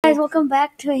Guys, welcome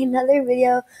back to another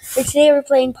video. Today we're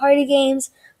playing party games,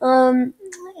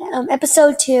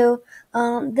 episode 2.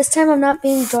 This time I'm not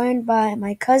being joined by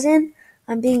my cousin.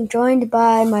 I'm being joined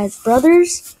by my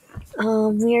brothers.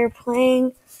 We are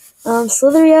playing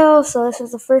Slitherio, so this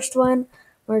is the first one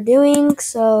we're doing.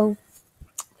 So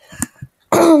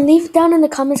leave down in the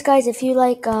comments, guys, if you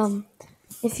like the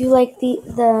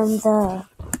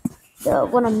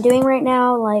what I'm doing right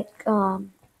now,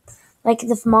 like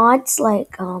the mods,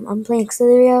 I'm playing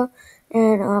Slitherio,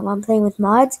 and I'm playing with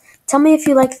mods. Tell me if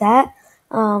you like that.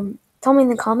 Tell me in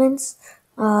the comments.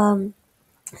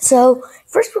 So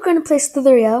first we're going to play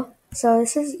Slitherio. So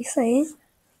this is Isai.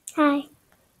 Hi.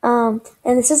 And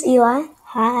this is Eli.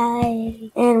 Hi.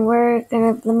 And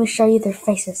let me show you their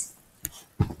faces.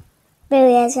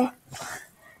 Beleza.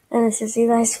 And this is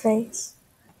Eli's face.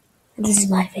 And this is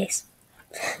my face.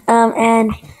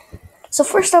 And so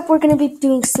first up, we're going to be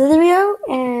doing Slitherio,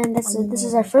 and this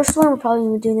is our first one. We're probably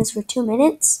going to be doing this for 2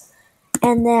 minutes,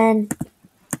 and then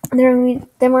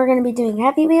we're going to be doing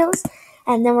Happy Wheels,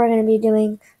 and then we're going to be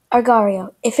doing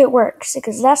Argario, if it works,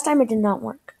 because last time it did not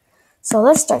work. So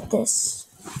let's start this.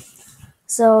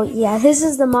 So yeah, this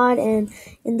is the mod, and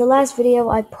in the last video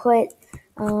I put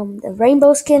the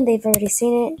rainbow skin. They've already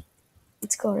seen it.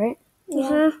 Let's go, right?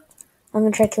 Yeah. I'm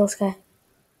going to try Kill Sky.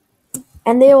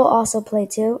 And they will also play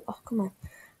too. Oh, come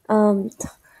on.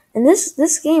 And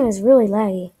this game is really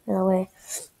laggy, by the way.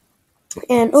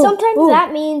 And sometimes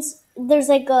that means there's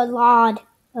like a lot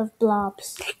of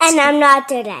blobs. And I'm not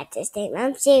good at this game.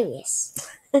 I'm serious.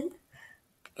 I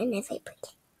never played.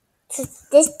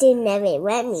 This dude never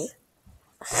let me.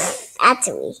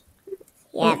 Actually.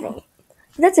 Yeah.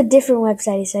 That's a different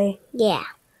website, you say? Yeah.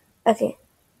 Okay.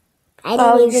 I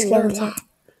don't even know that.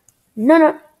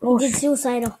 No. Oh, did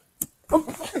suicidal. Oh.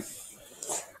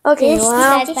 Okay,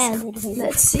 well,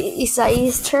 let's see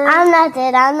Isai's turn. I'm not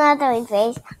doing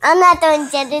face. I'm not doing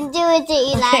didn't do it to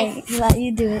Eli. Okay, Eli,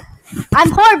 you do it.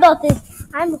 I'm horrible at this.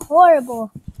 I'm horrible.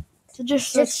 So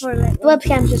just for the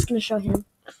webcam's just gonna show him.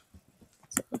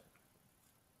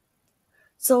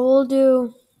 So we'll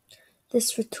do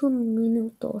this for 2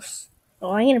 minutos.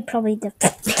 Oh, I'm gonna probably do.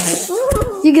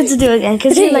 You get to do it again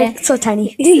because you're like so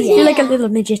tiny. Yeah. You're like a little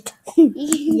midget.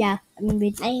 Yeah, I don't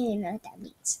even know what that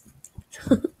means.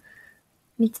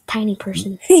 Means tiny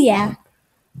person. Yeah.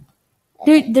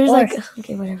 Dude, there's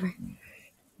okay, whatever.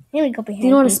 Here we go behind.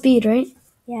 You know what to speed, right?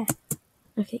 Yeah.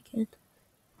 Okay, good.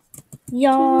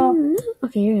 Yo.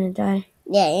 Okay, you're gonna die.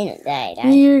 Yeah, you're gonna die.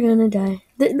 You're gonna die.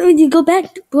 No, you go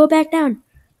back down.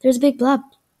 There's a big blob.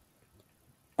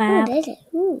 Oh, did it?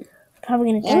 Ooh.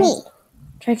 Probably gonna die.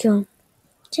 Try to kill him.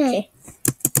 Okay.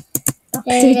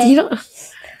 Dude, you don't.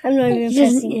 I'm not even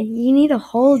pressing it. You need to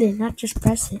hold it, not just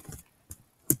press it.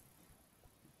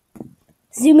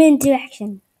 Zoom into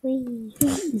action.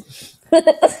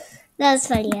 That's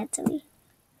funny, actually.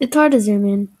 It's hard to zoom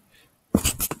in.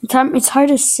 It's hard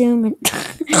to zoom in.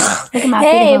 Look at my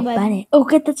big bunny. Oh,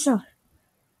 get that stuff.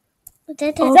 No,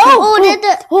 get that. Get that.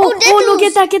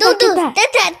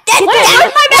 Get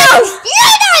my mouse!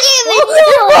 You're not even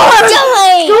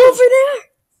doing. Go over there.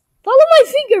 Follow my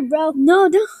finger, bro. No,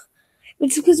 don't.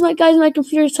 It's because my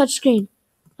computer's touchscreen.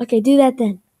 Okay, do that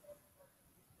then.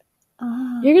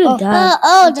 You're gonna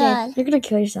die. Okay. You're gonna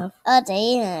kill yourself. I'm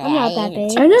not that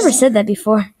big. I never said that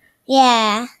before.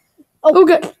 Yeah. Oh,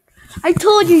 good. I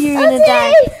told you you're gonna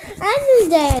die. I'm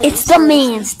dead. It's the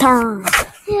man's turn.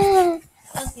 Yeah.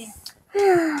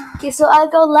 Okay, so I'll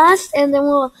go last, and then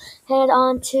we'll head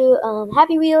on to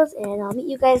Happy Wheels, and I'll meet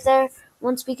you guys there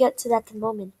once we get to that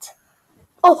moment.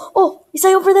 Oh, he's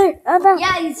over there.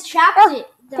 Yeah, he's trapped it.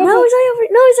 No, he's over.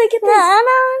 No, he's get this.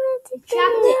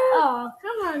 Trapped it. Oh,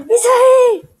 come on. He's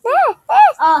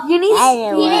you need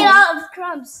all of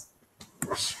crumbs.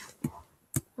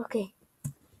 Okay.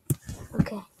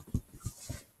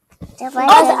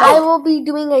 Also, I will be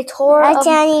doing a tour. I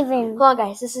can't even. Hold on,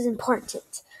 guys. This is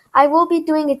important. I will be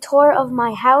doing a tour of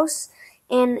my house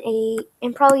in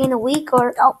probably in a week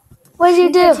or. Oh, what did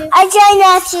you do? I tried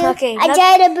not to. Okay. I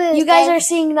tried to boost. You guys are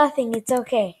seeing nothing. It's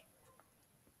okay.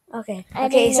 Okay,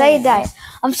 so he died.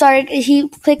 I'm sorry, he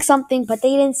clicked something, but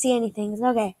they didn't see anything. It's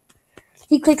okay.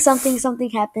 He clicked something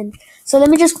happened. So let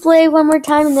me just play one more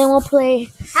time, and then we'll play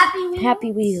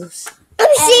Happy Wheels.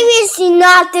 I'm seriously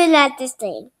not good at this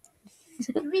thing.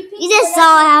 You just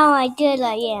saw how good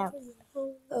I am.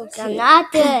 Okay. I'm not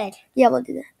good. Yeah, we'll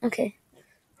do that. Okay.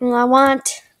 Well, I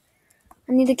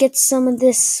need to get some of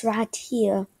this right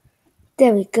here.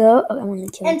 There we go. Oh, I want to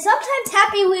kill you. And sometimes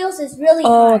Happy Wheels is really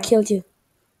hard. hard. I killed you.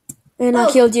 And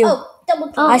I killed you. Double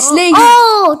kill. I slay you.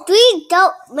 Oh, 3.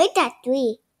 Don't make that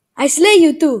 3. I slay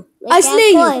you too. I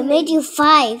slay you. I made you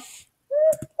 5.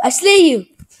 I slay you.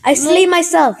 I slay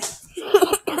myself.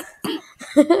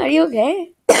 Are you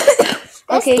okay?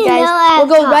 Okay, guys, we'll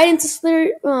go right into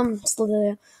Slither.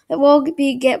 We'll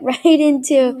get right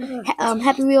into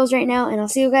Happy Wheels right now, and I'll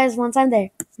see you guys once I'm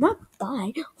there. Not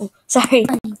bye. Oh, sorry.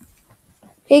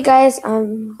 Hey guys,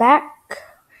 I'm back,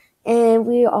 and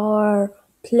we are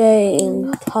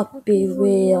playing Happy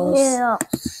Wheels.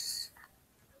 Yes.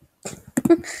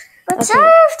 But sorry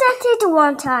if that takes a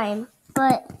long time.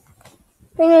 But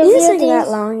it isn't that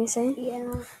long, you say?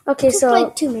 Yeah. Okay, Just so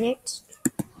like 2 minutes.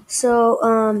 So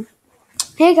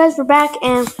hey guys, we're back,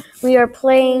 and we are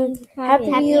playing Happy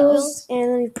Wheels,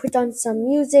 and let me put on some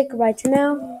music right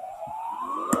now.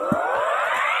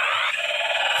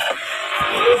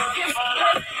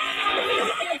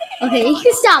 Okay, you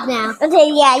can stop now.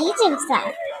 Okay, yeah, you can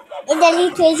stop. And then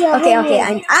you crazy Okay,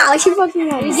 I keep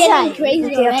fucking on. You're getting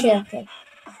crazy already. Okay.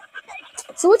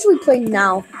 So what should we play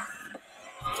now?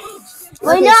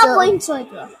 We're not playing sword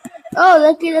throw. Oh,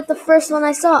 look at the first one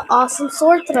I saw. Awesome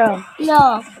sword throw.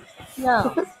 No.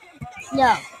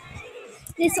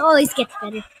 This always gets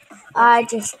better. I'm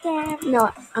kidding.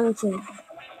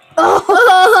 Oh!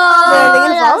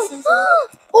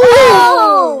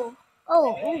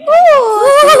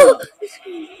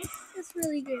 That's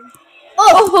really good.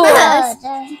 I'm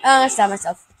gonna stop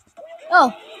myself.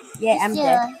 Oh. Yeah, I'm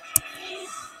dead.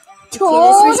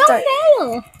 Let's restart.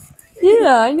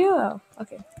 Yeah, I know.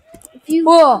 Okay.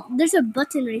 Whoa. There's a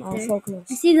button right there. So close.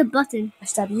 I see the button. I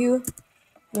stab you.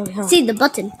 I see the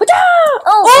button. You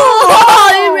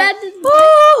ran so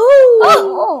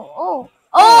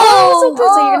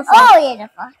close. So you're gonna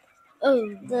fall.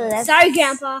 Yeah, sorry,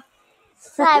 Grandpa.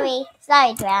 Sorry,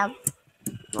 Grandpa.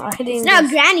 It's not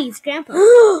Granny, it's Grandpa.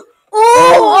 This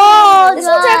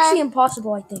one's actually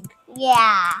impossible, I think.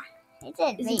 Yeah.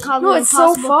 It's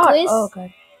so far. Quiz? Oh,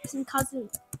 okay. It's impossible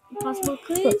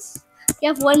quiz.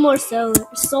 You have one more sword.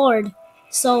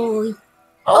 Solely.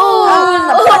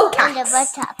 The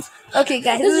buttocks. Okay,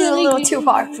 guys, this is a little too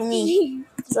hard for me.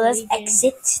 So let's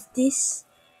exit this.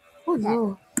 Oh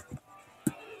no.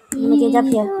 I'm gonna get up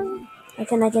here. How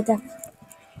can I get up?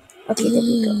 Okay, there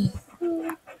we go.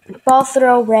 Ball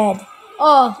throw red.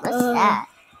 Oh, what's that?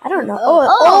 I don't know.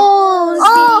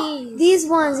 These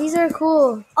ones. These are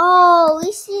cool. Oh,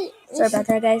 we see. Sorry about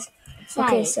that, guys.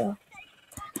 Okay, so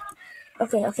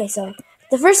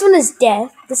the first one is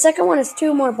death. The second one is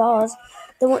 2 more balls.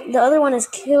 The other one is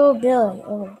kill Billy.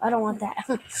 Oh, I don't want that.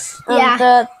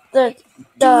 The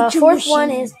fourth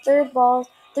one is 3 balls,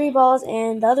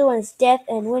 and the other one is death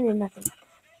and win or nothing.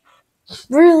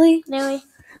 Really? Really?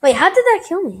 Wait, how did that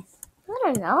kill me? I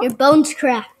don't know. Your bones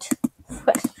cracked.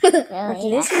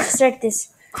 Okay, let's start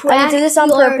this. I do this on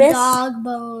purpose. Dog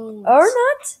bones. Or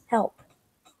not? Help.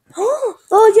 Oh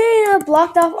yeah, I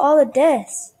blocked off all the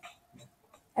deaths.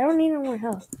 I don't need no more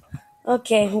help.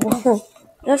 Okay, whoa.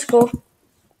 That's cool.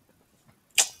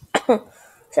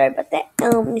 Sorry about that,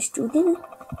 student.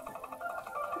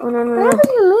 Oh no. How did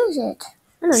you lose it?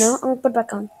 I don't know. I'm gonna put it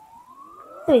back on.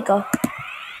 There we go.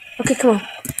 Okay, come on.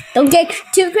 Don't get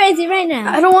too crazy right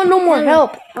now. I don't want no more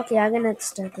help. Okay, I'm gonna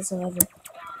start this over.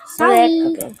 Sorry.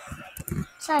 Okay.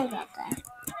 Sorry about that.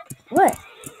 What?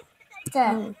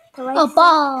 The right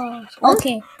balls.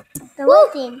 Okay. The right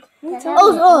thing. I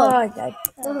died.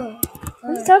 What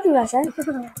are you talking about, son?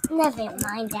 Never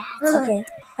mind that. Okay.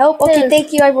 Help? Okay,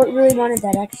 thank you. I really wanted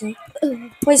that, actually.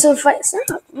 Wait, so if I...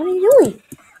 Stop. What are you doing?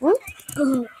 Huh?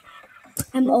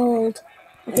 I'm old.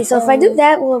 Okay, so if I do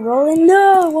that, will it roll in?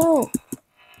 No, it won't.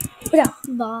 Put out.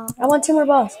 Ball. I want 2 more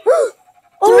balls.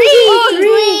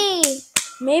 3!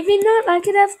 Maybe not. I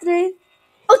could have 3.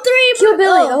 Oh, 3! Kill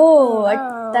Billy.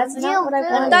 That's not what I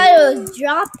wanted. I thought it was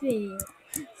dropping.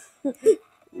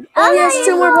 Oh, yes,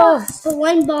 2 more balls. But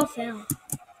 1 ball fell.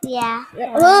 Yeah.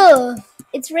 Oh,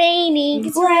 it's raining.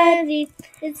 It's raining.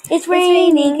 It's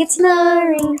raining. It's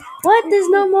snowing. What? There's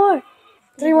no more.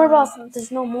 3 more balls.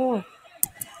 There's no more.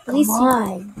 Come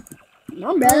on.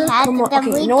 No, bro. Come on.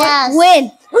 Okay, you know what?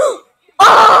 Win.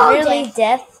 Oh, really?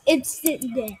 Death? It's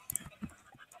death.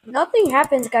 Nothing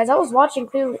happens, guys. I was watching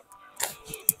clearly.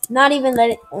 Not even let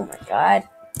it. Oh my god.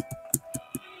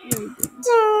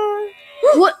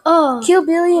 What? Oh. Kill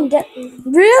Billy and death.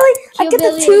 Really? I get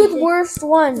the 2 worst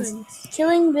ones.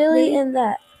 Killing Billy and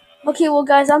that. Okay, well,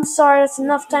 guys, I'm sorry. That's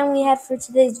enough time we had for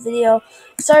today's video.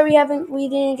 Sorry we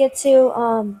didn't get to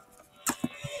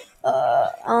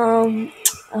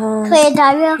Play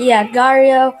Dario? Yeah,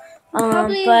 Gario.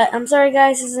 But I'm sorry,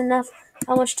 guys. This is enough.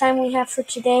 How much time we have for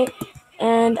today?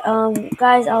 And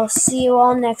guys, I'll see you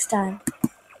all next time.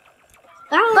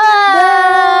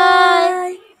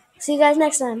 Bye. See you guys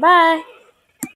next time. Bye.